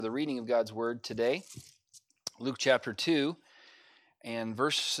The reading of God's Word today, Luke chapter 2, and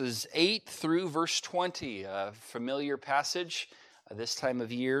verses 8 through verse 20, a familiar passage this time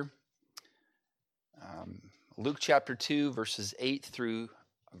of year. Luke chapter 2, verses 8 through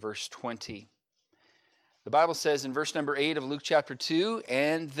verse 20. The Bible says in verse number 8 of Luke chapter 2,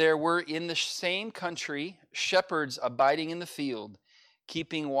 "And there were in the same country shepherds abiding in the field,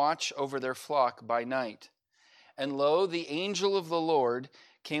 keeping watch over their flock by night. And lo, the angel of the Lord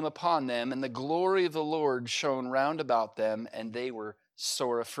came upon them, and the glory of the Lord shone round about them, and they were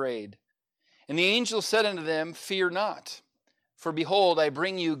sore afraid. And the angel said unto them, Fear not, for behold, I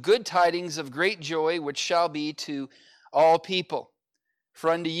bring you good tidings of great joy, which shall be to all people. For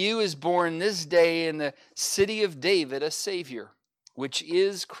unto you is born this day in the city of David a Savior, which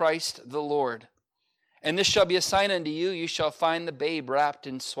is Christ the Lord. And this shall be a sign unto you, you shall find the babe wrapped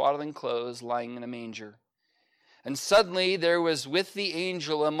in swaddling clothes, lying in a manger. And suddenly there was with the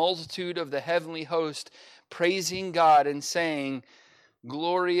angel a multitude of the heavenly host, praising God and saying,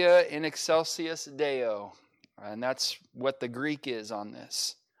 Gloria in excelsis Deo." And that's what the Greek is on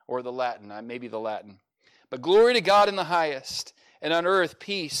this, or the Latin, maybe the Latin. "But glory to God in the highest, and on earth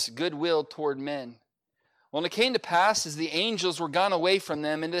peace, goodwill toward men." Well, and it came to pass, as the angels were gone away from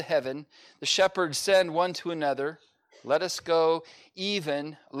them into heaven, the shepherds said one to another, Let us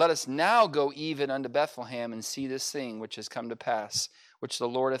now go even unto Bethlehem, and see this thing which has come to pass, which the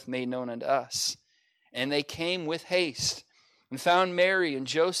Lord hath made known unto us. And they came with haste, and found Mary and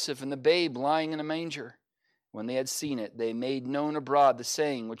Joseph and the babe lying in a manger. When they had seen it, they made known abroad the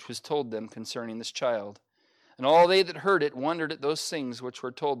saying which was told them concerning this child. And all they that heard it wondered at those things which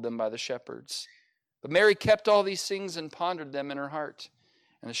were told them by the shepherds. But Mary kept all these things and pondered them in her heart.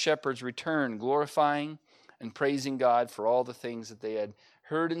 And the shepherds returned, glorifying and praising God for all the things that they had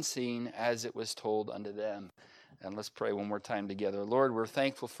heard and seen as it was told unto them. And let's pray one more time together. Lord, we're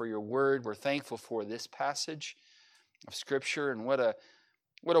thankful for your word. We're thankful for this passage of Scripture, and what a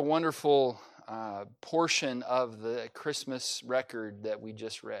wonderful portion of the Christmas record that we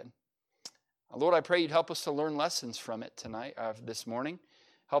just read. Lord, I pray you'd help us to learn lessons from it tonight, this morning.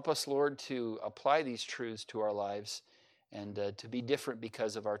 Help us, Lord, to apply these truths to our lives and to be different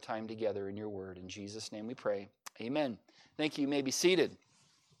because of our time together in your word. In Jesus' name we pray. Amen. Thank you. You may be seated.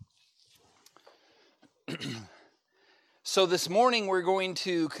 So this morning we're going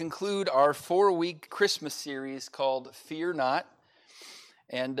to conclude our 4-week Christmas series called Fear Not.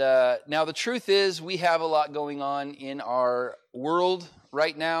 And now the truth is we have a lot going on in our world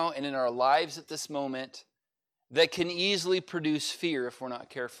right now and in our lives at this moment that can easily produce fear if we're not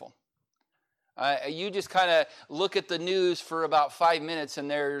careful. You just kind of look at the news for about 5 minutes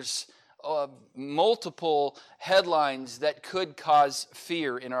and there's multiple headlines that could cause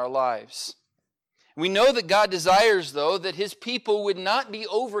fear in our lives. We know that God desires, though, that his people would not be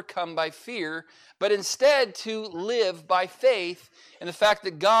overcome by fear, but instead to live by faith in the fact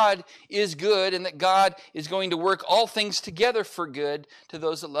that God is good and that God is going to work all things together for good to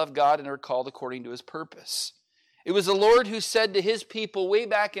those that love God and are called according to his purpose. It was the Lord who said to his people way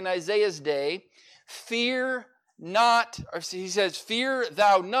back in Isaiah's day, Fear not, or he says, Fear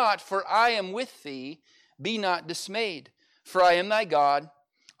thou not, for I am with thee. Be not dismayed, for I am thy God.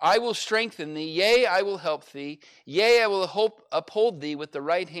 I will strengthen thee, yea, I will help thee. Yea, I will uphold thee with the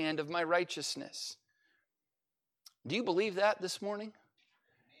right hand of my righteousness. Do you believe that this morning?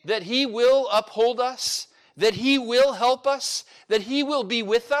 That he will uphold us? That he will help us? That he will be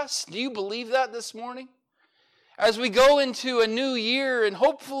with us? Do you believe that this morning? As we go into a new year, and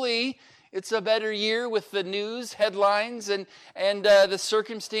hopefully it's a better year with the news, headlines, and the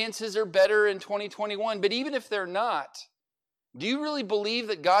circumstances are better in 2021. But even if they're not, do you really believe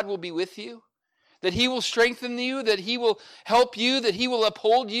that God will be with you? That he will strengthen you? That he will help you? That he will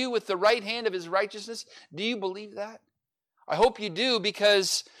uphold you with the right hand of his righteousness? Do you believe that? I hope you do,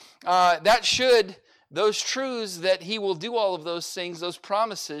 because those truths that he will do all of those things, those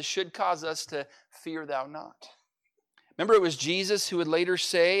promises, should cause us to fear thou not. Remember, it was Jesus who would later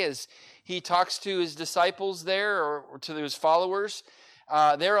say, as he talks to his disciples there, or to his followers,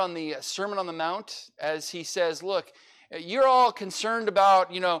 there on the Sermon on the Mount, as he says, look, you're all concerned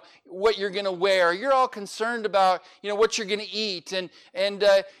about, what you're going to wear. You're all concerned about, what you're going to eat. And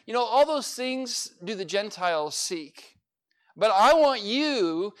all those things do the Gentiles seek. But I want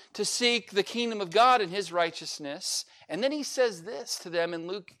you to seek the kingdom of God and his righteousness. And then he says this to them in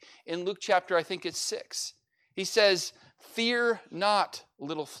Luke chapter, I think it's 6. He says, Fear not,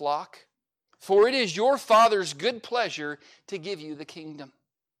 little flock, for it is your Father's good pleasure to give you the kingdom.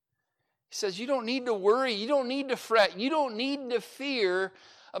 He says, you don't need to worry. You don't need to fret. You don't need to fear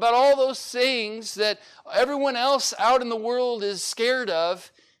about all those things that everyone else out in the world is scared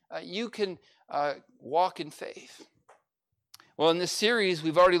of. you can walk in faith. Well, in this series,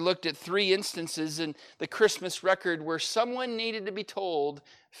 we've already looked at 3 instances in the Christmas record where someone needed to be told,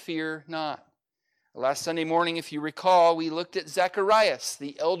 fear not. Last Sunday morning, if you recall, we looked at Zacharias,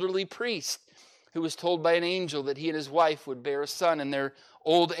 the elderly priest, who was told by an angel that he and his wife would bear a son in their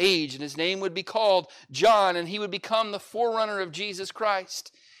old age, and his name would be called John, and he would become the forerunner of Jesus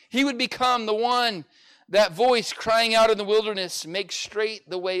Christ. He would become the one, that voice crying out in the wilderness, make straight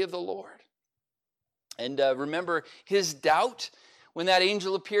the way of the Lord. And remember his doubt when that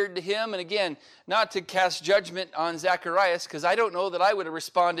angel appeared to him. And again, not to cast judgment on Zacharias, because I don't know that I would have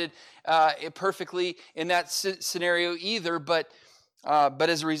responded perfectly in that scenario either. But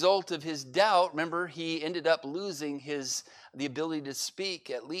as a result of his doubt, remember, he ended up losing the ability to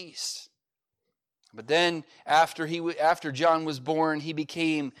speak at least. But then after John was born, he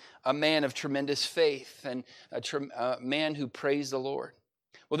became a man of tremendous faith and a man who praised the Lord.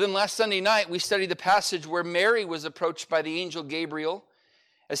 Well, then last Sunday night, we studied the passage where Mary was approached by the angel Gabriel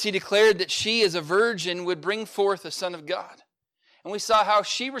as he declared that she, as a virgin, would bring forth a son of God. And we saw how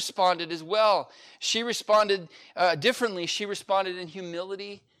she responded as well. She responded differently. She responded in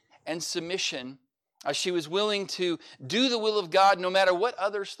humility and submission. She was willing to do the will of God no matter what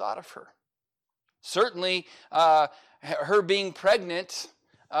others thought of her. Certainly, her being pregnant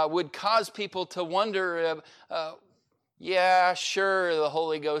would cause people to wonder, yeah, sure, the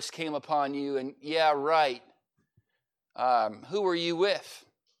Holy Ghost came upon you, and yeah, right. Who were you with?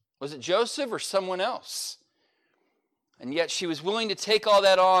 Was it Joseph or someone else? And yet she was willing to take all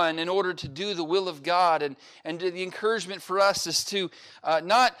that on in order to do the will of God. And the encouragement for us is to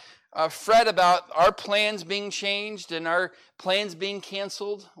not fret about our plans being changed and our plans being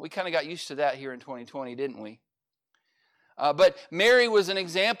canceled. We kind of got used to that here in 2020, didn't we? But Mary was an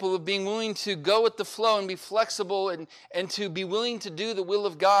example of being willing to go with the flow and be flexible and to be willing to do the will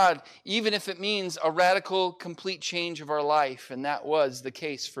of God, even if it means a radical, complete change of our life. And that was the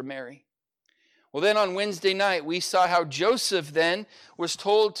case for Mary. Well, then on Wednesday night, we saw how Joseph then was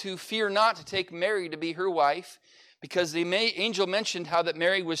told to fear not to take Mary to be her wife, because the angel mentioned how that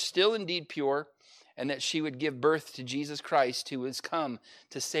Mary was still indeed pure and that she would give birth to Jesus Christ, who has come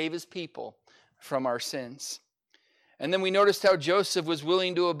to save his people from our sins. And then we noticed how Joseph was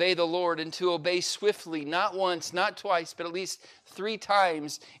willing to obey the Lord and to obey swiftly, not once, not twice, but at least 3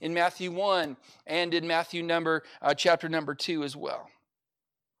 times in Matthew 1 and in Matthew chapter number 2 as well.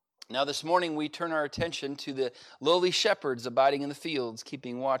 Now this morning we turn our attention to the lowly shepherds abiding in the fields,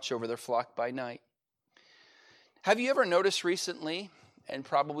 keeping watch over their flock by night. Have you ever noticed recently, and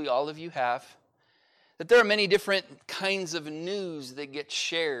probably all of you have, that there are many different kinds of news that get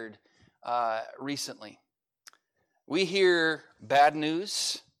shared recently? We hear bad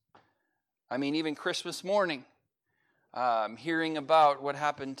news. I mean, even Christmas morning, hearing about what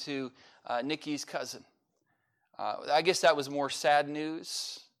happened to Nikki's cousin. I guess that was more sad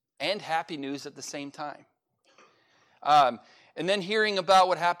news and happy news at the same time. And then hearing about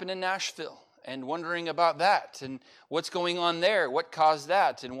what happened in Nashville and wondering about that and what's going on there, what caused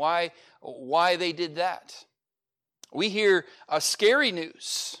that, and why they did that. We hear scary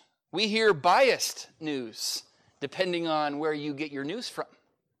news. We hear biased news, depending on where you get your news from.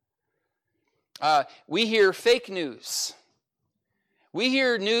 We hear fake news. We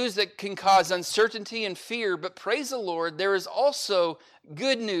hear news that can cause uncertainty and fear, but praise the Lord, there is also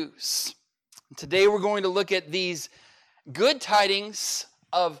good news. Today we're going to look at these good tidings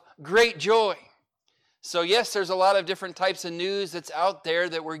of great joy. So yes, there's a lot of different types of news that's out there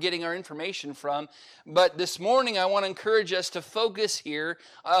that we're getting our information from, but this morning I want to encourage us to focus here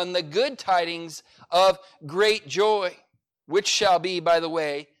on the good tidings of great joy, which shall be, by the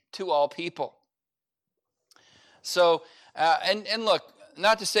way, to all people. So, and look,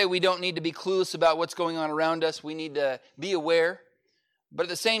 not to say we don't need to be clueless about what's going on around us. We need to be aware. But at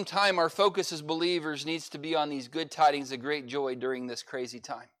the same time, our focus as believers needs to be on these good tidings of great joy during this crazy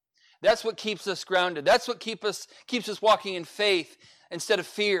time. That's what keeps us grounded. That's what keeps us walking in faith instead of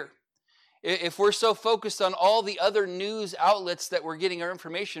fear. If we're so focused on all the other news outlets that we're getting our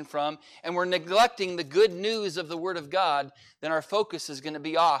information from, and we're neglecting the good news of the Word of God, then our focus is going to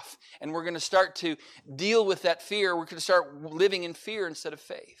be off. And we're going to start to deal with that fear. We're going to start living in fear instead of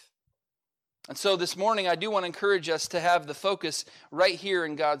faith. And so this morning, I do want to encourage us to have the focus right here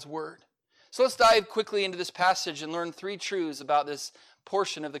in God's Word. So let's dive quickly into this passage and learn 3 truths about this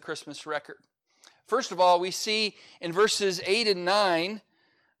portion of the Christmas record. First of all, we see in verses 8 and 9,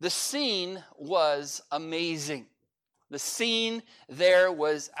 the scene was amazing. The scene there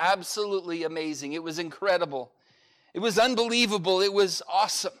was absolutely amazing. It was incredible. It was unbelievable. It was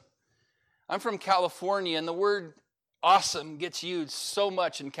awesome. I'm from California, and the word awesome gets used so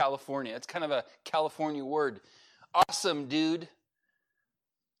much in California. It's kind of a California word. Awesome, dude.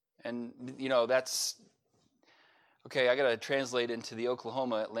 And, that's... Okay, I got to translate into the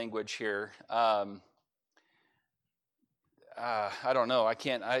Oklahoma language here. I don't know. I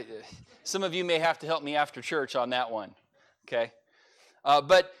can't. Some of you may have to help me after church on that one. Okay?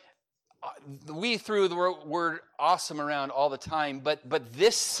 But we threw the word awesome around all the time. But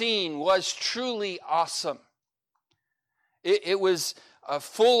this scene was truly awesome. It was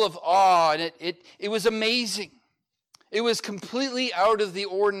full of awe, and it was amazing. It was completely out of the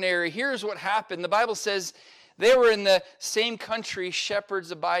ordinary. Here's what happened. The Bible says they were in the same country,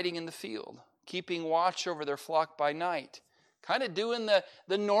 shepherds abiding in the field, keeping watch over their flock by night, kind of doing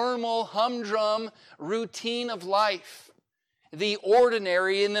the normal humdrum routine of life, the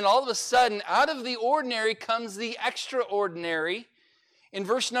ordinary, and then all of a sudden, out of the ordinary comes the extraordinary. In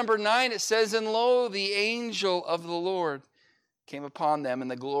verse number 9, it says, "And lo, the angel of the Lord came upon them,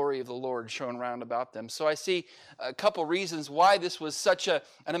 and the glory of the Lord shone round about them." So I see a couple reasons why this was such an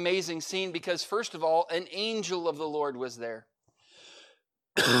amazing scene, because first of all, an angel of the Lord was there.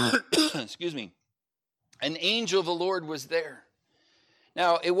 Excuse me. An angel of the Lord was there.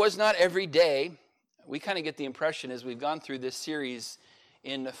 Now, it was not every day. We kind of get the impression as we've gone through this series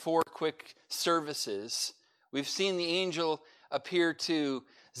in 4 quick services, we've seen the angel appear to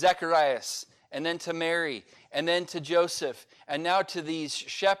Zacharias, and then to Mary, and then to Joseph, and now to these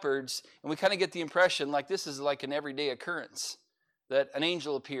shepherds. And we kind of get the impression like this is like an everyday occurrence, that an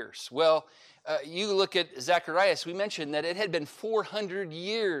angel appears. Well, you look at Zacharias, we mentioned that it had been 400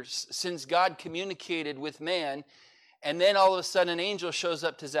 years since God communicated with man, and then all of a sudden an angel shows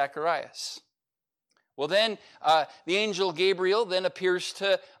up to Zacharias. Well, then the angel Gabriel then appears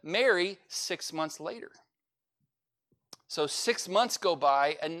to Mary 6 months later. So 6 months go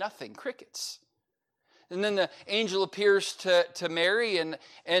by and nothing, crickets. And then the angel appears to Mary, and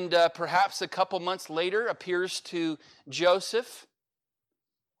perhaps a couple months later appears to Joseph.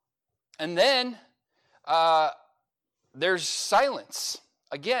 And then there's silence.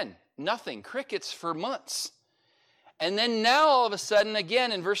 Again, nothing, crickets for months. And then now all of a sudden,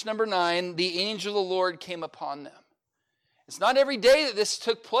 again in verse number 9, the angel of the Lord came upon them. It's not every day that this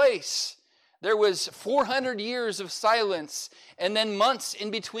took place. There was 400 years of silence, and then months in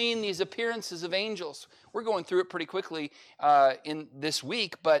between these appearances of angels. We're going through it pretty quickly in this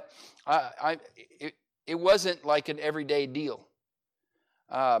week, but it wasn't like an everyday deal.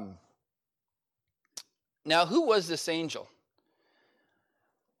 Now, who was this angel?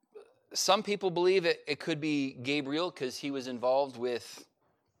 Some people believe it could be Gabriel, because he was involved with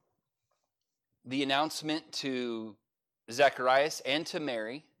the announcement to Zacharias and to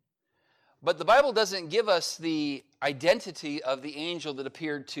Mary. But the Bible doesn't give us the identity of the angel that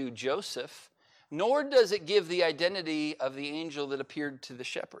appeared to Joseph, nor does it give the identity of the angel that appeared to the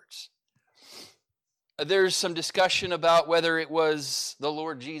shepherds. There's some discussion about whether it was the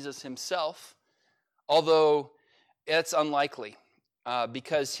Lord Jesus himself, although it's unlikely,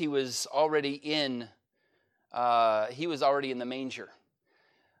 because he was already in the manger.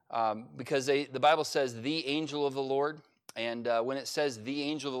 Because the Bible says the angel of the Lord. And when it says the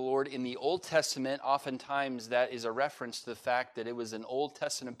angel of the Lord in the Old Testament, oftentimes that is a reference to the fact that it was an Old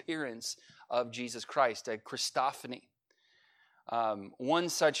Testament appearance of Jesus Christ, a Christophany. One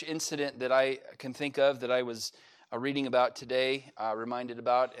such incident that I can think of that I was reading about today, reminded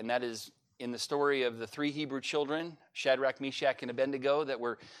about, and that is in the story of the 3 Hebrew children, Shadrach, Meshach, and Abednego, that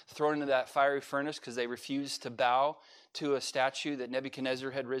were thrown into that fiery furnace because they refused to bow to a statue that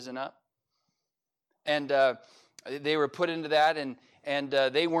Nebuchadnezzar had risen up. And they were put into that, and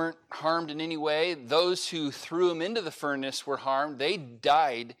they weren't harmed in any way. Those who threw them into the furnace were harmed. They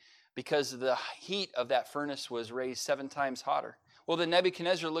died because the heat of that furnace was raised 7 times hotter. Well, then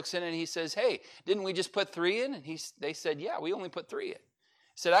Nebuchadnezzar looks in and he says, "Hey, didn't we just put 3 in?" And they said, "Yeah, we only put 3 in."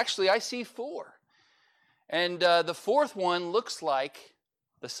 He said, "Actually, I see 4. And the 4th one looks like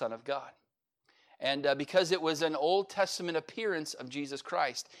the Son of God." And because it was an Old Testament appearance of Jesus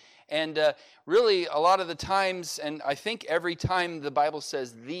Christ. And really, a lot of the times, and I think every time the Bible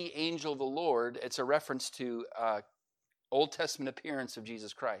says the angel of the Lord, it's a reference to Old Testament appearance of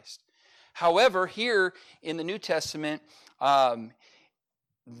Jesus Christ. However, here in the New Testament, when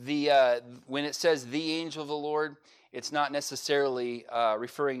it says the angel of the Lord, it's not necessarily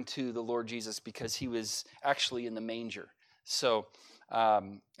referring to the Lord Jesus, because he was actually in the manger. So,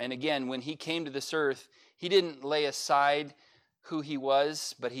 and again, when he came to this earth, he didn't lay aside who he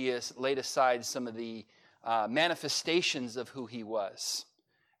was, but he has laid aside some of the manifestations of who he was.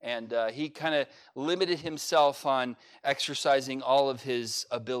 And he kind of limited himself on exercising all of his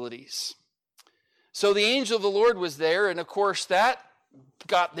abilities. So the angel of the Lord was there, and of course that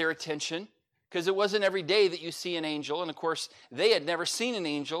got their attention, because it wasn't every day that you see an angel, and of course they had never seen an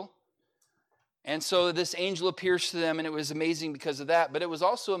angel. And so this angel appears to them, and it was amazing because of that. But it was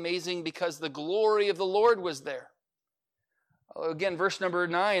also amazing because the glory of the Lord was there. Again, verse number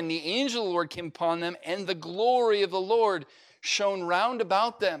 9, the angel of the Lord came upon them, and the glory of the Lord shone round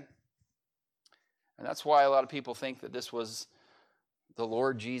about them. And that's why a lot of people think that this was the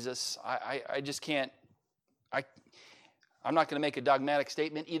Lord Jesus. I just can't, I'm not going to make a dogmatic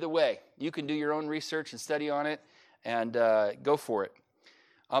statement either way. You can do your own research and study on it and go for it.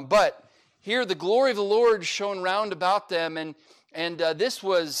 But here the glory of the Lord shone round about them, and this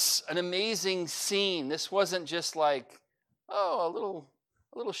was an amazing scene. This wasn't just like, oh,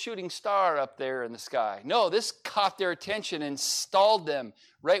 a little shooting star up there in the sky. No, this caught their attention and stalled them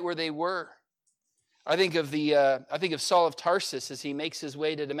right where they were. I think of Saul of Tarsus as he makes his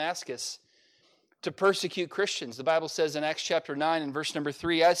way to Damascus to persecute Christians. The Bible says in Acts chapter 9 and verse number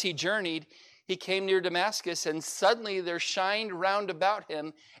 3, as he journeyed, he came near Damascus, and suddenly there shined round about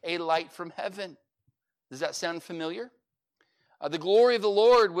him a light from heaven. Does that sound familiar? The glory of the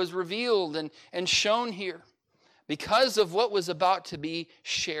Lord was revealed and shown here because of what was about to be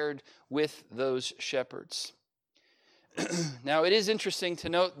shared with those shepherds. Now, it is interesting to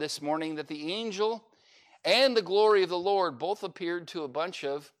note this morning that the angel and the glory of the Lord both appeared to a bunch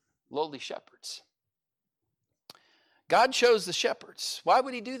of lowly shepherds. God chose the shepherds. Why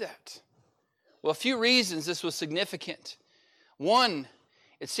would he do that? Well, a few reasons this was significant. One,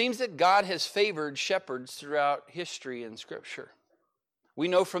 it seems that God has favored shepherds throughout history and Scripture. We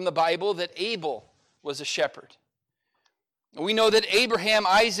know from the Bible that Abel was a shepherd. We know that Abraham,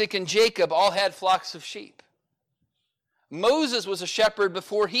 Isaac, and Jacob all had flocks of sheep. Moses was a shepherd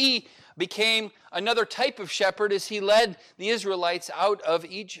before he became another type of shepherd as he led the Israelites out of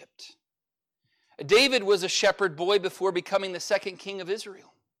Egypt. David was a shepherd boy before becoming the second king of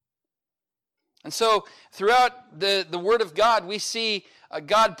Israel. And so throughout the Word of God, we see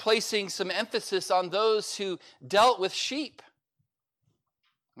God placing some emphasis on those who dealt with sheep.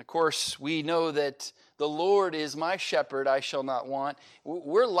 And of course, we know that the Lord is my shepherd, I shall not want.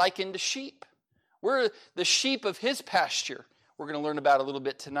 We're likened to sheep. We're the sheep of his pasture. We're going to learn about a little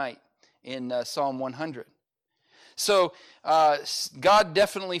bit tonight in Psalm 100. So God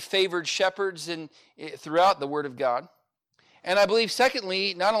definitely favored shepherds throughout the Word of God. And I believe,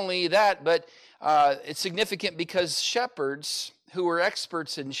 secondly, not only that, but it's significant because shepherds who were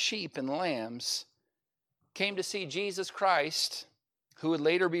experts in sheep and lambs came to see Jesus Christ, who would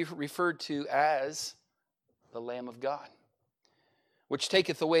later be referred to as the Lamb of God, which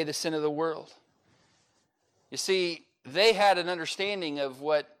taketh away the sin of the world. You see, they had an understanding of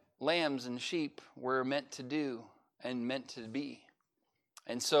what lambs and sheep were meant to do and meant to be.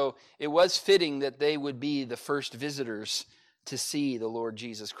 And so it was fitting that they would be the first visitors to see the Lord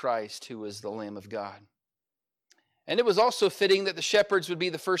Jesus Christ, who was the Lamb of God. And it was also fitting that the shepherds would be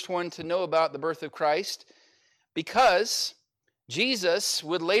the first one to know about the birth of Christ, because Jesus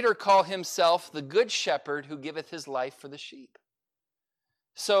would later call himself the Good Shepherd who giveth his life for the sheep.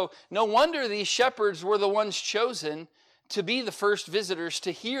 So no wonder these shepherds were the ones chosen to be the first visitors,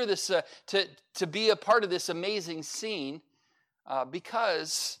 to hear this, to be a part of this amazing scene,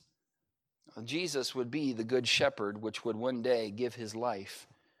 because Jesus would be the Good Shepherd, which would one day give his life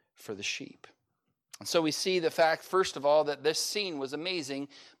for the sheep. And so we see the fact, first of all, that this scene was amazing.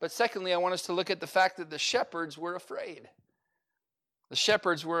 But secondly, I want us to look at the fact that the shepherds were afraid. The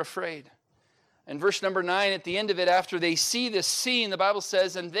shepherds were afraid. In verse number 9, at the end of it, after they see this scene, the Bible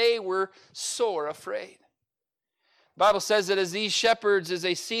says, and they were sore afraid. The Bible says that as these shepherds, as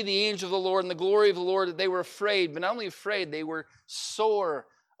they see the angel of the Lord and the glory of the Lord, that they were afraid. But not only afraid, they were sore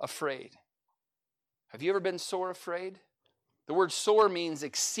afraid. Have you ever been sore afraid? The word sore means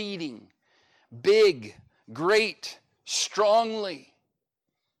exceeding, big, great, strongly.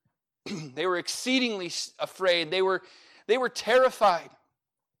 They were exceedingly afraid. They were terrified.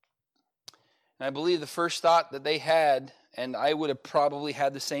 And I believe the first thought that they had, and I would have probably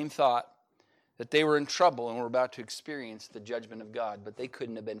had the same thought, that they were in trouble and were about to experience the judgment of God, but they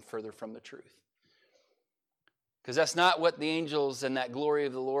couldn't have been further from the truth. Because that's not what the angels and that glory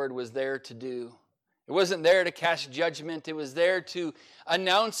of the Lord was there to do. It wasn't there to cast judgment. It was there to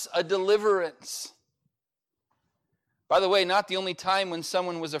announce a deliverance. By the way, not the only time when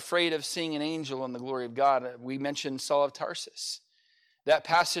someone was afraid of seeing an angel in the glory of God. We mentioned Saul of Tarsus. That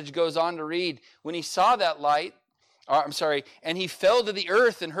passage goes on to read, when he saw that light, and he fell to the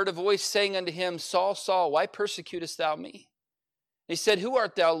earth and heard a voice saying unto him, Saul, Saul, why persecutest thou me? He said, who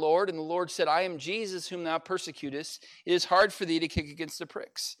art thou, Lord? And the Lord said, I am Jesus whom thou persecutest. It is hard for thee to kick against the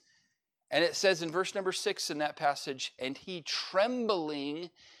pricks. And it says in verse number 6 in that passage, and he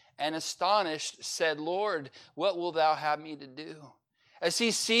trembling and astonished said, Lord, what wilt thou have me to do? As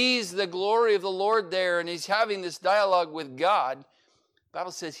he sees the glory of the Lord there and he's having this dialogue with God, the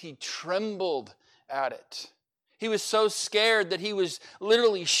Bible says he trembled at it. He was so scared that he was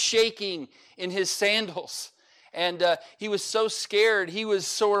literally shaking in his sandals. And he was so scared, he was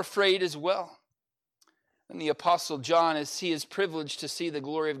so afraid as well. And the Apostle John, as he is privileged to see the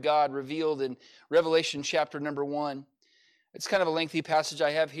glory of God revealed in Revelation chapter number 1. It's kind of a lengthy passage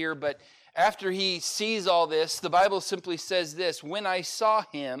I have here, but after he sees all this, the Bible simply says this, when I saw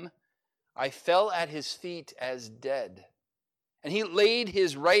him, I fell at his feet as dead. And he laid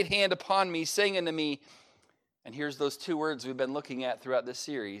his right hand upon me, saying unto me, and here's those two words we've been looking at throughout this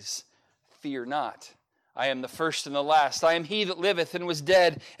series, fear not. I am the first and the last. I am he that liveth and was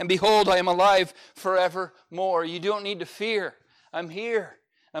dead, and behold, I am alive forevermore. You don't need to fear. I'm here.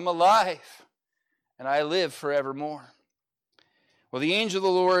 I'm alive, and I live forevermore. Well, the angel of the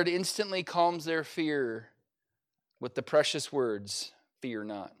Lord instantly calms their fear with the precious words, fear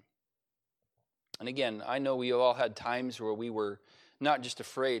not. And again, I know we have all had times where we were not just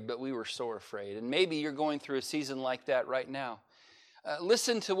afraid, but we were sore afraid. And maybe you're going through a season like that right now.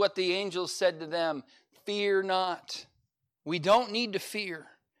 Listen to what the angel said to them, fear not. We don't need to fear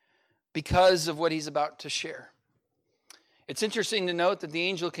because of what he's about to share. It's interesting to note that the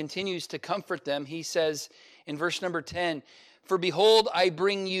angel continues to comfort them. He says in verse number 10, for behold, I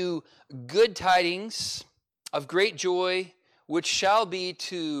bring you good tidings of great joy, which shall be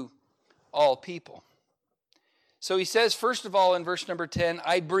to all people. So he says, first of all, in verse number 10,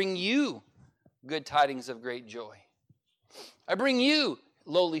 I bring you good tidings of great joy. I bring you,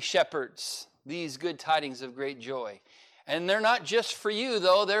 lowly shepherds, these good tidings of great joy. And they're not just for you,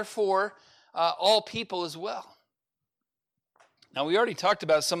 though. They're for all people as well. Now, we already talked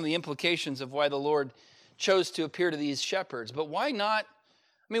about some of the implications of why the Lord chose to appear to these shepherds. But why not?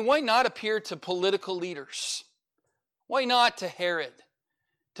 Why not appear to political leaders? Why not to Herod?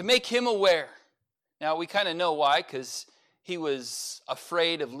 To make him aware. Now, we kind of know why, because he was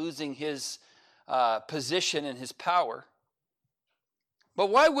afraid of losing his position and his power. But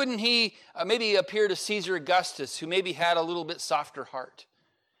why wouldn't he maybe appear to Caesar Augustus, who maybe had a little bit softer heart?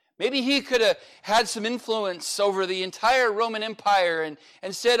 Maybe he could have had some influence over the entire Roman Empire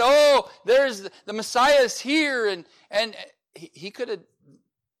and said, oh, there's the Messiah's here. And he could have,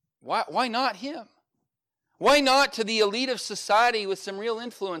 why not him? Why not to the elite of society with some real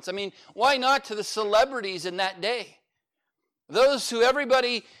influence? Why not to the celebrities in that day? Those who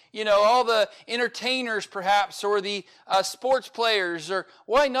everybody, all the entertainers perhaps, or the sports players, or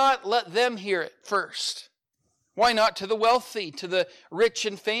why not let them hear it first? Why not to the wealthy, to the rich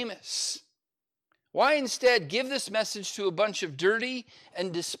and famous? Why instead give this message to a bunch of dirty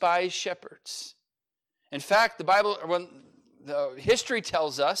and despised shepherds? In fact, the history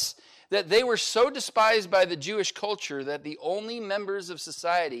tells us that they were so despised by the Jewish culture that the only members of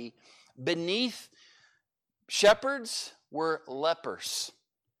society beneath shepherds were lepers.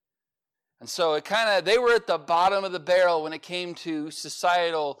 And so they were at the bottom of the barrel when it came to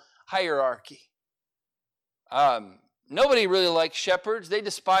societal hierarchy. Nobody really liked shepherds. They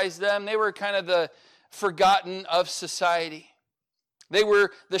despised them. They were kind of the forgotten of society. They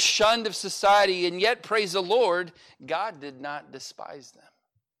were the shunned of society, and yet, praise the Lord, God did not despise them.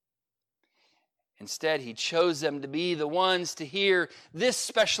 Instead, he chose them to be the ones to hear this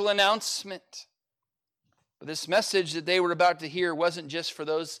special announcement. But this message that they were about to hear wasn't just for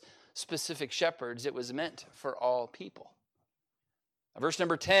those specific shepherds. It was meant for all people. Verse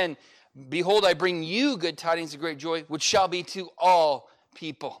number 10, behold, I bring you good tidings of great joy, which shall be to all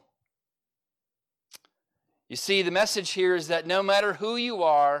people. You see, the message here is that no matter who you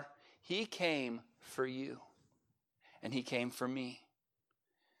are, he came for you. And he came for me.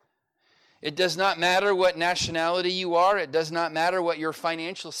 It does not matter what nationality you are. It does not matter what your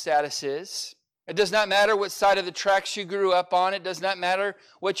financial status is. It does not matter what side of the tracks you grew up on. It does not matter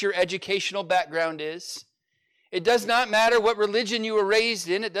what your educational background is. It does not matter what religion you were raised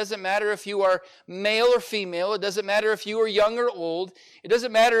in. It doesn't matter if you are male or female. It doesn't matter if you are young or old. It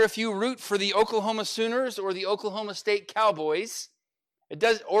doesn't matter if you root for the Oklahoma Sooners or the Oklahoma State Cowboys.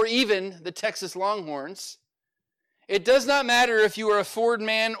 Or even the Texas Longhorns. It does not matter if you are a Ford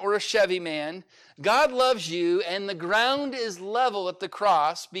man or a Chevy man. God loves you, and the ground is level at the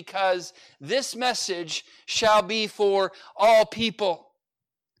cross because this message shall be for all people.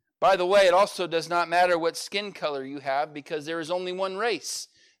 By the way, it also does not matter what skin color you have because there is only one race,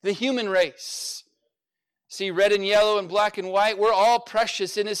 the human race. See, red and yellow and black and white, we're all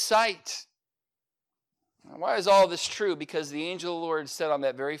precious in his sight. Why is all this true? Because the angel of the Lord said on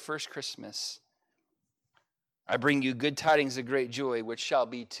that very first Christmas, I bring you good tidings of great joy, which shall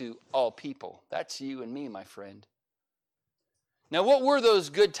be to all people. That's you and me, my friend. Now, what were those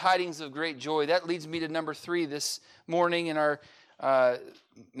good tidings of great joy? That leads me to number 3 this morning in our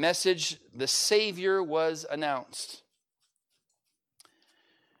message. The Savior was announced.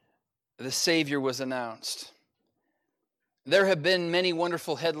 The Savior was announced. There have been many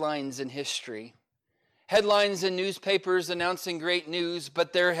wonderful headlines in history. Headlines in newspapers announcing great news,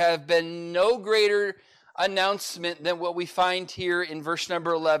 but there have been no greater announcement than what we find here in verse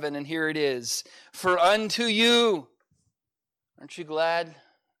number 11, and here it is. For unto you, aren't you glad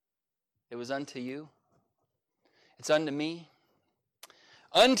it was unto you? It's unto me.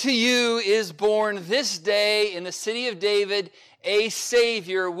 Unto you is born this day in the city of David a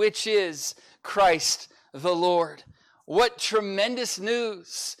Savior, which is Christ the Lord. What tremendous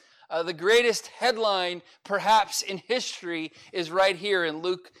news. The greatest headline perhaps in history is right here in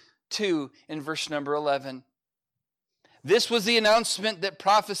Luke 2 in verse number 11. This was the announcement that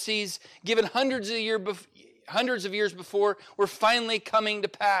prophecies given hundreds of years before were finally coming to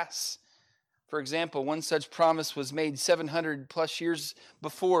pass. For example, one such promise was made 700 plus years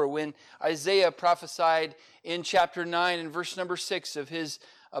before when Isaiah prophesied in chapter 9 and verse number 6 of his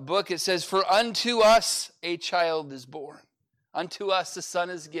book. It says, for unto us a child is born, unto us a son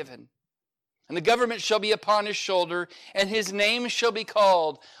is given. And the government shall be upon his shoulder, and his name shall be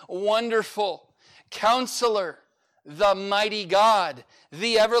called Wonderful, Counselor, the Mighty God,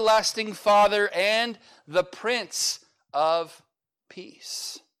 the Everlasting Father, and the Prince of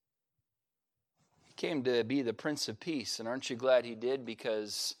Peace. He came to be the Prince of Peace, and aren't you glad he did?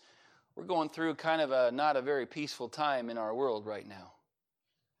 Because we're going through kind of not a very peaceful time in our world right now.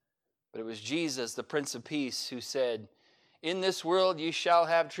 But it was Jesus, the Prince of Peace, who said, in this world you shall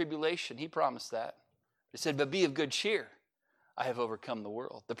have tribulation. He promised that. He said, but be of good cheer. I have overcome the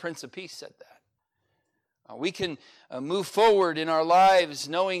world. The Prince of Peace said that. We can move forward in our lives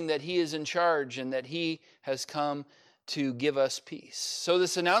knowing that he is in charge and that he has come to give us peace. So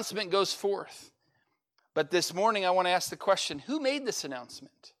this announcement goes forth. But this morning I want to ask the question, who made this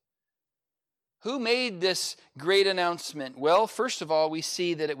announcement? Who made this great announcement? Well, first of all, we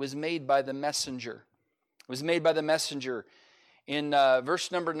see that it was made by the messenger. It was made by the messenger. In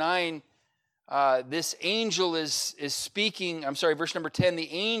verse number 9, this angel is speaking. Verse number 10,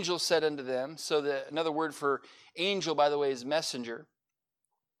 the angel said unto them. So another word for angel, by the way, is messenger.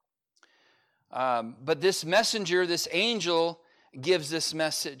 But this messenger, this angel, gives this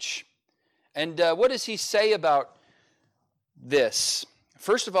message. And what does he say about this?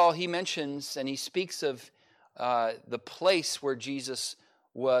 First of all, he mentions and he speaks of the place where Jesus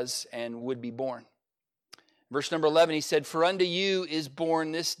was and would be born. Verse number 11, he said, for unto you is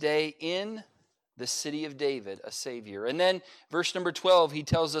born this day in the city of David a Savior. And then verse number 12, he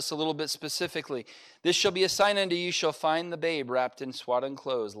tells us a little bit specifically, this shall be a sign unto you, shall find the babe wrapped in swaddling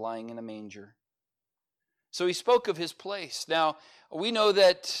clothes, lying in a manger. So he spoke of his place. Now, we know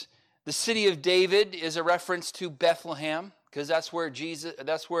that the city of David is a reference to Bethlehem, because that's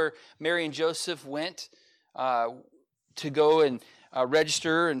where Mary and Joseph went to go and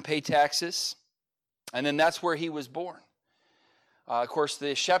register and pay taxes. And then that's where he was born. Of course,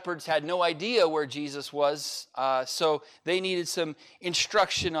 the shepherds had no idea where Jesus was, so they needed some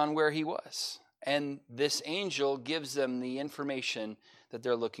instruction on where he was. And this angel gives them the information that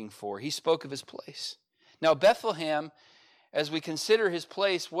they're looking for. He spoke of his place. Now, Bethlehem, as we consider his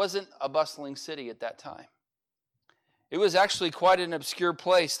place, wasn't a bustling city at that time. It was actually quite an obscure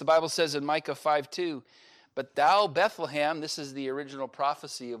place. The Bible says in Micah 5:2, but thou, Bethlehem, this is the original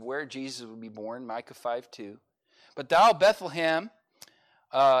prophecy of where Jesus would be born, Micah 5:2. But thou, Bethlehem,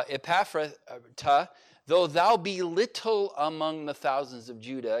 Ephrathah, though thou be little among the thousands of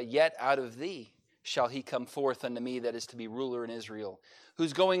Judah, yet out of thee shall he come forth unto me that is to be ruler in Israel,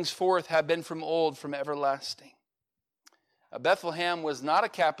 whose goings forth have been from old, from everlasting. Bethlehem was not a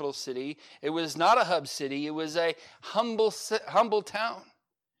capital city. It was not a hub city. It was a humble town.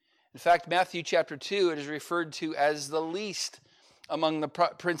 In fact, Matthew chapter 2, it is referred to as the least among the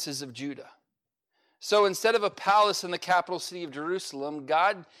princes of Judah. So instead of a palace in the capital city of Jerusalem,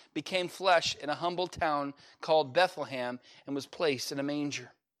 God became flesh in a humble town called Bethlehem and was placed in a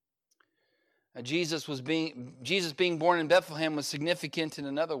manger. Jesus being born in Bethlehem was significant in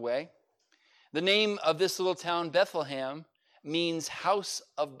another way. The name of this little town, Bethlehem, means house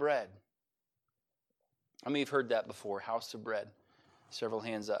of bread. How many have heard that before? House of bread. Several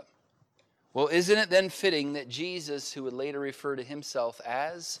hands up. Well, isn't it then fitting that Jesus, who would later refer to himself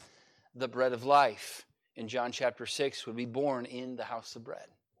as the bread of life in John chapter 6, would be born in the house of bread?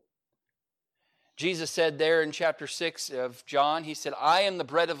 Jesus said there in chapter 6 of John, he said, I am the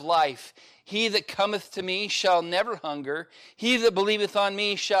bread of life. He that cometh to me shall never hunger. He that believeth on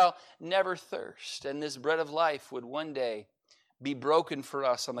me shall never thirst. And this bread of life would one day be broken for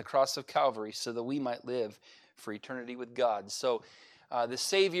us on the cross of Calvary so that we might live for eternity with God. So the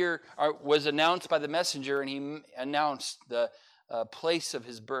Savior was announced by the messenger, and he announced the place of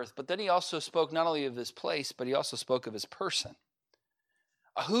his birth. But then he also spoke not only of his place, but he also spoke of his person.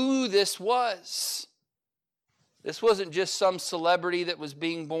 Who this was. This wasn't just some celebrity that was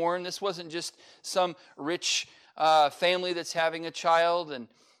being born. This wasn't just some rich family that's having a child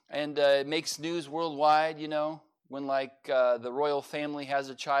and it makes news worldwide, you know, when like the royal family has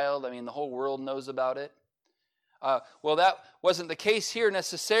a child. I mean, the whole world knows about it. Well, that wasn't the case here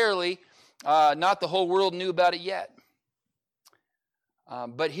necessarily. Not the whole world knew about it yet.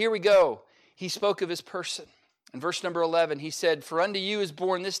 But here we go. He spoke of his person. In verse number 11, he said, For unto you is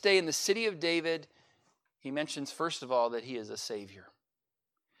born this day in the city of David. He mentions, first of all, that he is a Savior.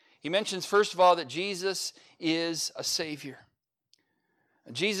 He mentions, first of all, that Jesus is a Savior.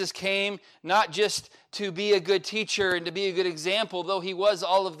 Jesus came not just to be a good teacher and to be a good example, though he was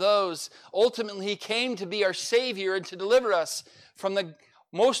all of those. Ultimately, he came to be our Savior and to deliver us from the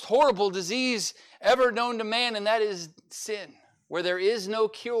most horrible disease ever known to man, and that is sin. Where there is no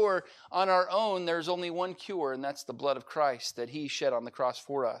cure on our own, there's only one cure, and that's the blood of Christ that he shed on the cross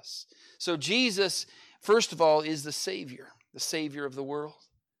for us. So Jesus, first of all, is the Savior of the world.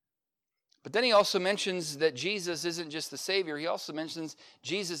 But then he also mentions that Jesus isn't just the Savior, he also mentions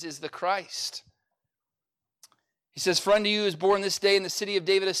Jesus is the Christ. He says, For unto you is born this day in the city of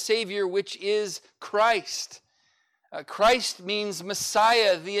David a Savior, which is Christ. Christ means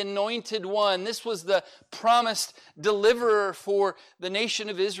Messiah, the anointed one. This was the promised deliverer for the nation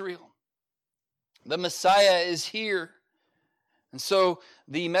of Israel. The Messiah is here. And so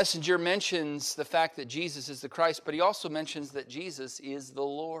the messenger mentions the fact that Jesus is the Christ, but he also mentions that Jesus is the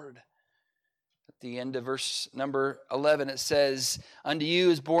Lord. At the end of verse number 11, it says, Unto you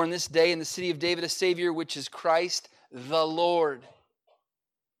is born this day in the city of David a Savior, which is Christ the Lord.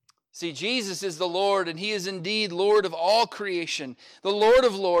 See, Jesus is the Lord, and he is indeed Lord of all creation, the Lord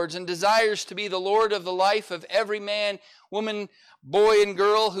of lords, and desires to be the Lord of the life of every man, woman, boy, and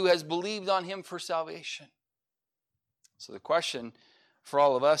girl who has believed on him for salvation. So the question for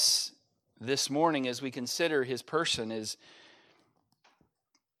all of us this morning as we consider his person is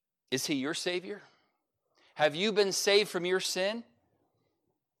he your Savior? Have you been saved from your sin?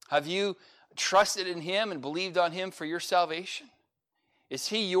 Have you trusted in him and believed on him for your salvation? Is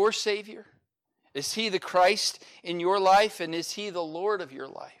he your Savior? Is he the Christ in your life, and is he the Lord of your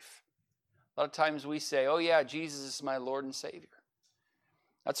life? A lot of times we say, oh yeah, Jesus is my Lord and Savior.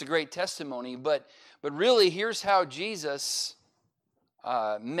 That's a great testimony, but really here's how Jesus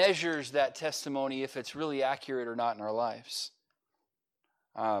measures that testimony, if it's really accurate or not in our lives.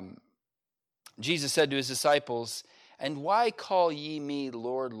 Jesus said to his disciples, And why call ye me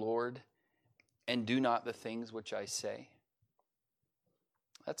Lord, Lord, and do not the things which I say?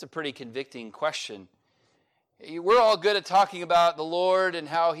 That's a pretty convicting question. We're all good at talking about the Lord and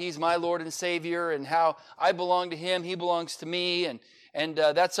how he's my Lord and Savior and how I belong to him, he belongs to me, and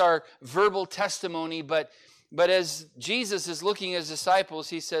that's our verbal testimony. But as Jesus is looking at his disciples,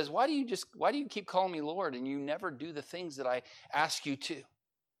 he says, why do you keep calling me Lord and you never do the things that I ask you to?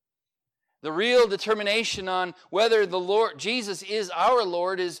 The real determination on whether the Lord Jesus is our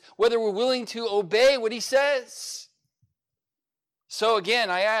Lord is whether we're willing to obey what he says. So again,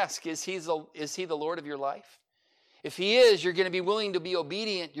 I ask, is he the Lord of your life? If he is, you're going to be willing to be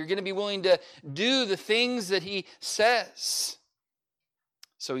obedient. You're going to be willing to do the things that he says.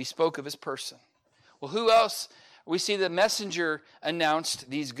 So he spoke of his person. Well, who else? We see the messenger announced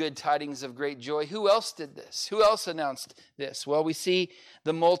these good tidings of great joy. Who else did this? Who else announced this? Well, we see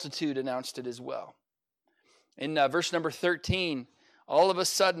the multitude announced it as well. In verse number 13, all of a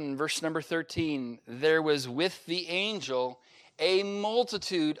sudden, verse number 13, there was with the angel a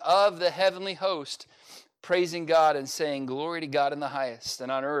multitude of the heavenly host, praising God and saying, Glory to God in the highest,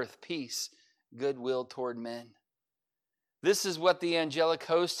 and on earth peace, goodwill toward men. This is what the angelic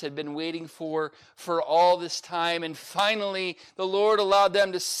host had been waiting for all this time, and finally the Lord allowed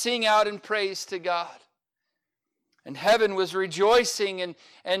them to sing out in praise to God. And heaven was rejoicing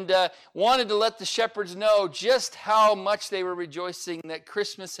and wanted to let the shepherds know just how much they were rejoicing that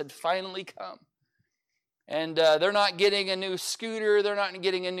Christmas had finally come. And they're not getting a new scooter. They're not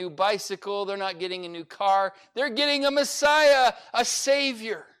getting a new bicycle. They're not getting a new car. They're getting a Messiah, a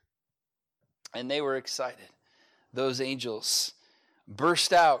Savior. And they were excited. Those angels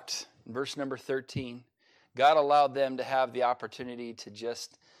burst out in verse number 13. God allowed them to have the opportunity to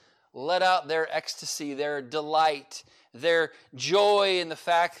just let out their ecstasy, their delight, their joy in the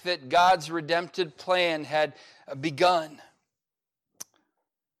fact that God's redemptive plan had begun.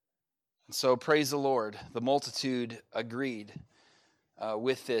 And so praise the Lord. The multitude agreed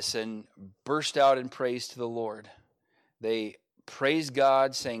with this and burst out in praise to the Lord. They praised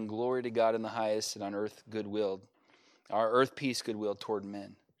God, saying, "Glory to God in the highest, and on earth goodwill, our earth peace, goodwill toward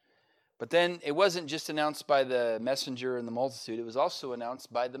men." But then it wasn't just announced by the messenger and the multitude. It was also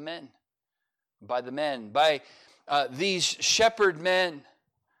announced by the men. By these shepherd men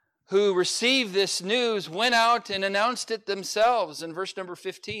who received this news, went out and announced it themselves. In verse number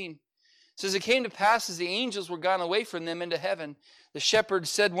 15, it says, "It came to pass as the angels were gone away from them into heaven, the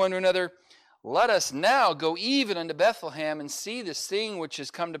shepherds said one to another, Let us now go even unto Bethlehem and see this thing which is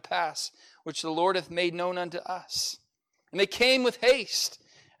come to pass, which the Lord hath made known unto us. And they came with haste."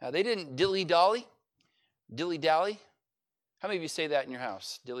 They didn't dilly-dally. Dilly-dally. How many of you say that in your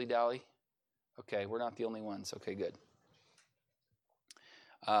house? Dilly-dally? Okay, we're not the only ones. Okay, good.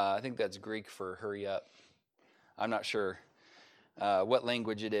 I think that's Greek for hurry up. I'm not sure what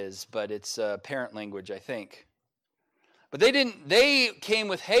language it is, but it's parent language, I think. But they came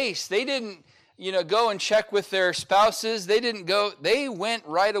with haste. They didn't, go and check with their spouses. They went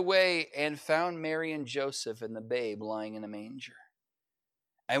right away and found Mary and Joseph and the babe lying in a manger.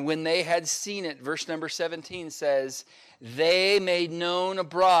 And when they had seen it, verse number 17 says, they made known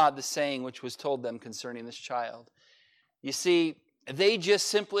abroad the saying which was told them concerning this child. You see, they just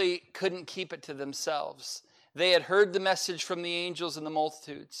simply couldn't keep it to themselves. They had heard the message from the angels and the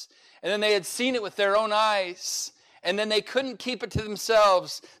multitudes. And then they had seen it with their own eyes. And then they couldn't keep it to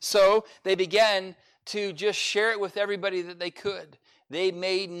themselves. So they began to just share it with everybody that they could. They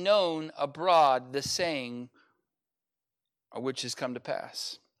made known abroad the saying which has come to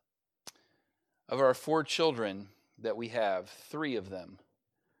pass. Of our 4 children that we have, 3 of them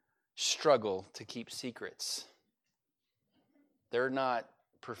struggle to keep secrets. They're not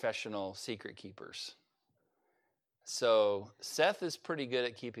professional secret keepers. So Seth is pretty good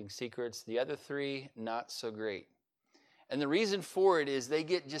at keeping secrets. The other 3, not so great. And the reason for it is they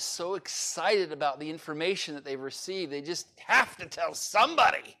get just so excited about the information that they've received. They just have to tell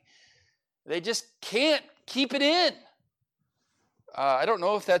somebody. They just can't keep it in. I don't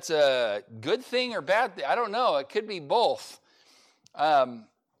know if that's a good thing or bad thing. I don't know. It could be both.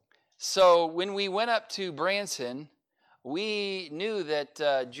 So when we went up to Branson, we knew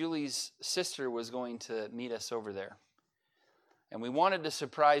that Julie's sister was going to meet us over there. And we wanted to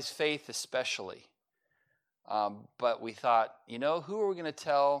surprise Faith especially. But we thought, who are we going to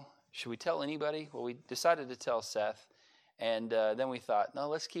tell? Should we tell anybody? Well, we decided to tell Seth. And then we thought, no,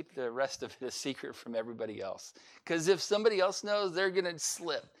 let's keep the rest of it a secret from everybody else. Because if somebody else knows, they're going to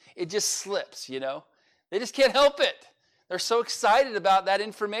slip. It just slips, They just can't help it. They're so excited about that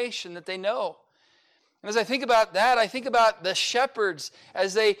information that they know. And as I think about that, I think about the shepherds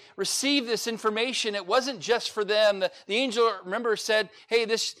as they received this information. It wasn't just for them. The angel, remember, said, hey,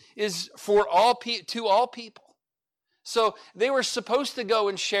 this is for to all people. So they were supposed to go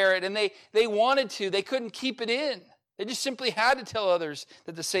and share it, and they wanted to. They couldn't keep it in. They just simply had to tell others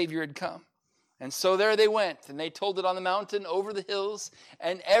that the Savior had come. And so there they went, and they told it on the mountain, over the hills,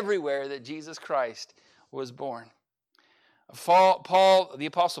 and everywhere that Jesus Christ was born. The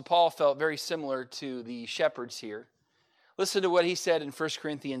Apostle Paul felt very similar to the shepherds here. Listen to what he said in 1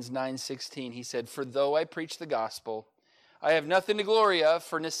 Corinthians 9:16. He said, "For though I preach the gospel, I have nothing to glory of,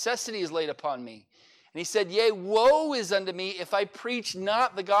 for necessity is laid upon me." And he said, "Yea, woe is unto me if I preach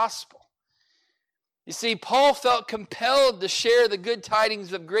not the gospel." You see, Paul felt compelled to share the good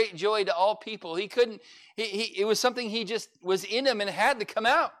tidings of great joy to all people. He couldn't, it was something he just was in him and had to come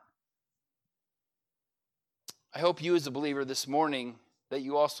out. I hope you as a believer this morning that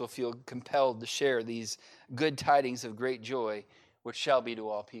you also feel compelled to share these good tidings of great joy, which shall be to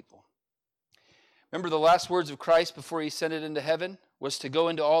all people. Remember the last words of Christ before he ascended into heaven was to go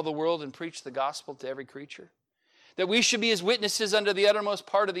into all the world and preach the gospel to every creature. That we should be his witnesses unto the uttermost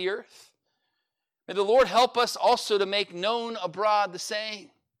part of the earth. May the Lord help us also to make known abroad the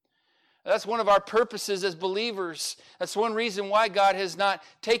saying. That's one of our purposes as believers. That's one reason why God has not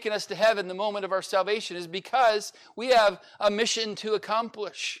taken us to heaven the moment of our salvation, is because we have a mission to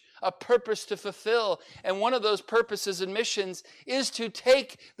accomplish, a purpose to fulfill. And one of those purposes and missions is to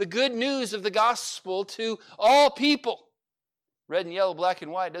take the good news of the gospel to all people. Red and yellow, black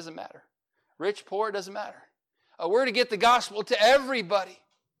and white, doesn't matter. Rich, poor, doesn't matter. We're to get the gospel to everybody.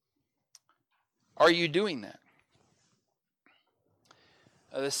 Are you doing that?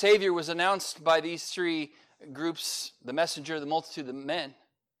 The Savior was announced by these 3 groups, the messenger, the multitude, the men.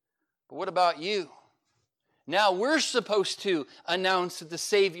 But what about you? Now we're supposed to announce that the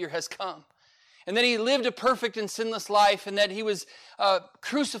Savior has come, and that he lived a perfect and sinless life, and that he was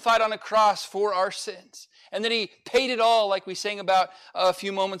crucified on a cross for our sins, and that he paid it all, like we sang about a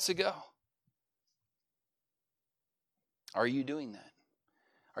few moments ago. Are you doing that?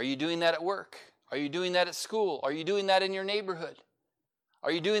 Are you doing that at work? Are you doing that at school? Are you doing that in your neighborhood?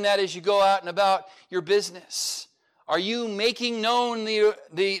 Are you doing that as you go out and about your business? Are you making known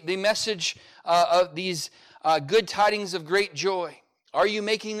the message of these good tidings of great joy? Are you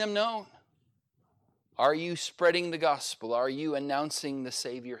making them known? Are you spreading the gospel? Are you announcing the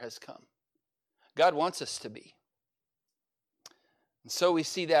Savior has come? God wants us to be. And so we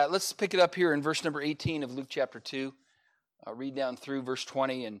see that. Let's pick it up here in verse number 18 of Luke chapter 2. I'll read down through verse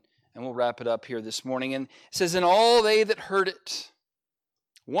 20 and we'll wrap it up here this morning. And it says, "And all they that heard it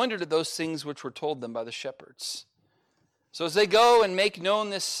wondered at those things which were told them by the shepherds." So as they go and make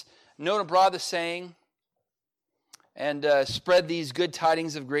known abroad the saying, and spread these good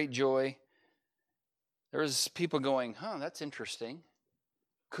tidings of great joy, there was people going, that's interesting.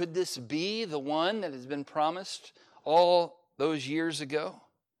 Could this be the one that has been promised all those years ago?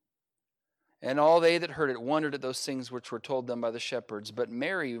 And all they that heard it wondered at those things which were told them by the shepherds. But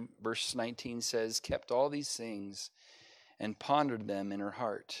Mary, verse 19 says, kept all these things and pondered them in her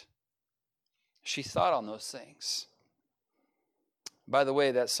heart. She thought on those things. By the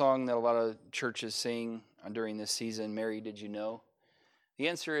way, that song that a lot of churches sing during this season, "Mary, Did You Know?" The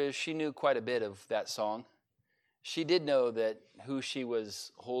answer is she knew quite a bit of that song. She did know that who she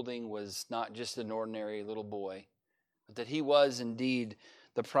was holding was not just an ordinary little boy, but that he was indeed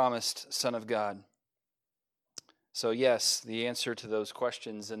the promised Son of God. So yes, the answer to those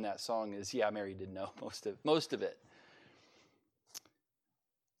questions in that song is, yeah, Mary did know most of it.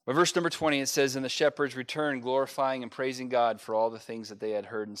 But verse number 20, it says, "And the shepherds returned, glorifying and praising God for all the things that they had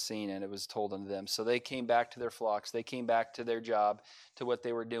heard and seen, and it was told unto them." So they came back to their flocks. They came back to their job, to what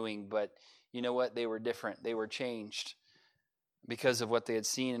they were doing. But you know what? They were different. They were changed because of what they had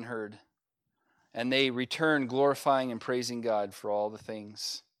seen and heard. And they returned, glorifying and praising God for all the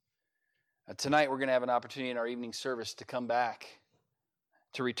things. Tonight we're going to have an opportunity in our evening service to come back,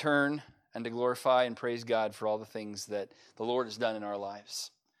 to return and to glorify and praise God for all the things that the Lord has done in our lives.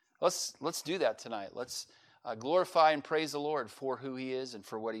 Let's do that tonight. Let's glorify and praise the Lord for who he is and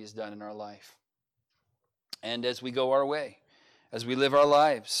for what he has done in our life. And as we go our way, as we live our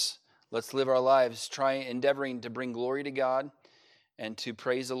lives, let's live our lives endeavoring to bring glory to God and to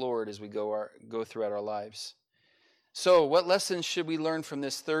praise the Lord as we go throughout our lives. So, what lessons should we learn from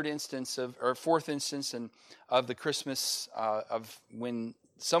this fourth instance of the Christmas of when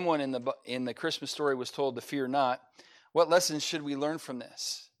someone in the Christmas story was told to fear not? What lessons should we learn from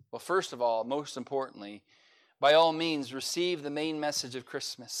this? Well, first of all, most importantly, by all means, receive the main message of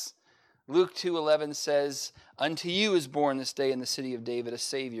Christmas. Luke 2:11 says, "Unto you is born this day in the city of David a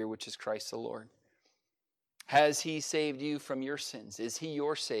Savior, which is Christ the Lord." Has he saved you from your sins? Is he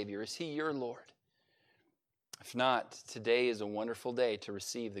your Savior? Is he your Lord? If not, today is a wonderful day to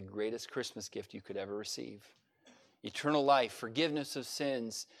receive the greatest Christmas gift you could ever receive. Eternal life, forgiveness of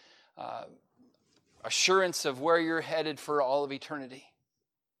sins, assurance of where you're headed for all of eternity.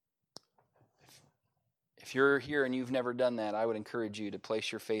 If you're here and you've never done that, I would encourage you to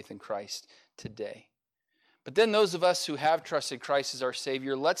place your faith in Christ today. But then those of us who have trusted Christ as our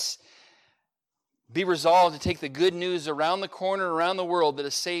Savior, let's be resolved to take the good news around the corner, around the world, that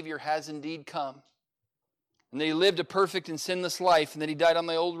a Savior has indeed come. And that he lived a perfect and sinless life, and that he died on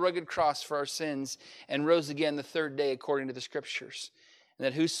the old rugged cross for our sins, and rose again the third day according to the Scriptures. And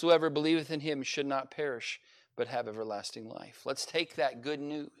that whosoever believeth in him should not perish, but have everlasting life. Let's take that good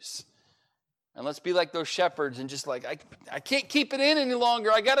news. And let's be like those shepherds and just like, I can't keep it in any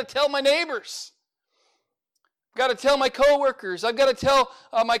longer. I got to tell my neighbors. I've got to tell my coworkers. I've got to tell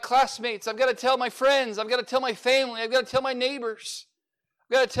my classmates. I've got to tell my friends. I've got to tell my family. I've got to tell my neighbors. I've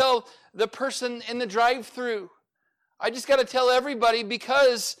got to tell the person in the drive-thru. I just got to tell everybody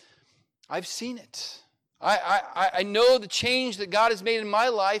because I've seen it. I know the change that God has made in my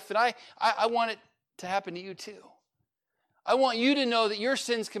life, and I want it to happen to you too. I want you to know that your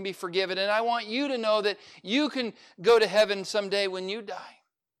sins can be forgiven, and I want you to know that you can go to heaven someday when you die.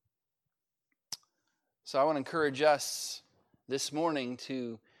 So I want to encourage us this morning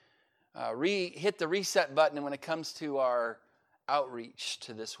to hit the reset button when it comes to our outreach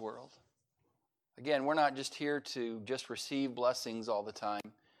to this world. Again, we're not just here to just receive blessings all the time.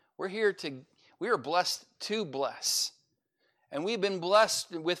 We are blessed to bless. And we've been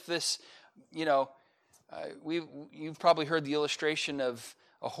blessed with this, you've probably heard the illustration of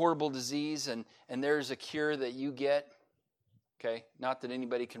a horrible disease and there's a cure that you get. Okay? Not that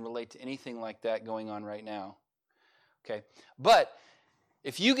anybody can relate to anything like that going on right now. Okay? But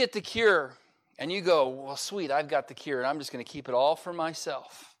if you get the cure and you go, well, sweet, I've got the cure and I'm just going to keep it all for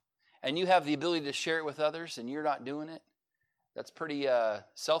myself, and you have the ability to share it with others and you're not doing it, that's pretty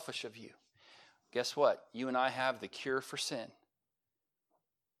selfish of you. Guess what? You and I have the cure for sin.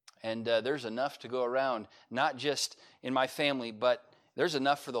 And there's enough to go around, not just in my family, but there's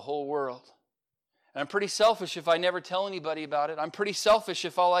enough for the whole world. And I'm pretty selfish if I never tell anybody about it. I'm pretty selfish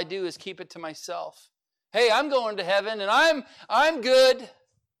if all I do is keep it to myself. Hey, I'm going to heaven and I'm good.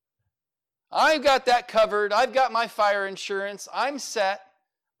 I've got that covered. I've got my fire insurance. I'm set.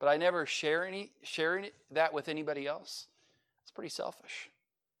 But I never share that with anybody else. It's pretty selfish.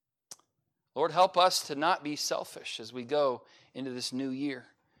 Lord, help us to not be selfish as we go into this new year.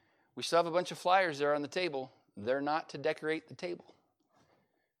 We still have a bunch of flyers there on the table. They're not to decorate the table.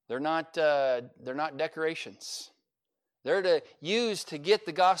 They're not decorations. They're to use to get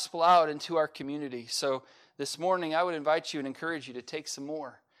the gospel out into our community. So this morning, I would invite you and encourage you to take some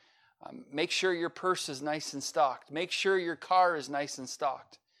more. Make sure your purse is nice and stocked. Make sure your car is nice and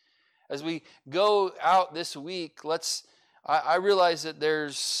stocked. As we go out this week, I realize that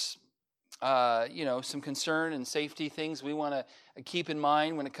there's some concern and safety things we want to keep in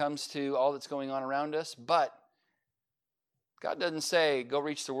mind when it comes to all that's going on around us. But God doesn't say, go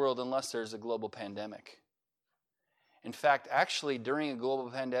reach the world unless there's a global pandemic. In fact, actually, during a global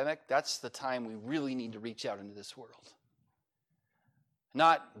pandemic, that's the time we really need to reach out into this world.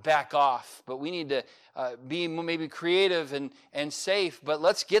 Not back off, but we need to be maybe creative and safe, but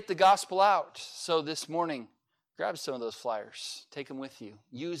let's get the gospel out. So this morning, grab some of those flyers. Take them with you.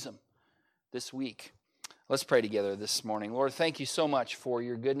 Use them this week. Let's pray together this morning. Lord, thank you so much for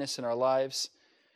your goodness in our lives.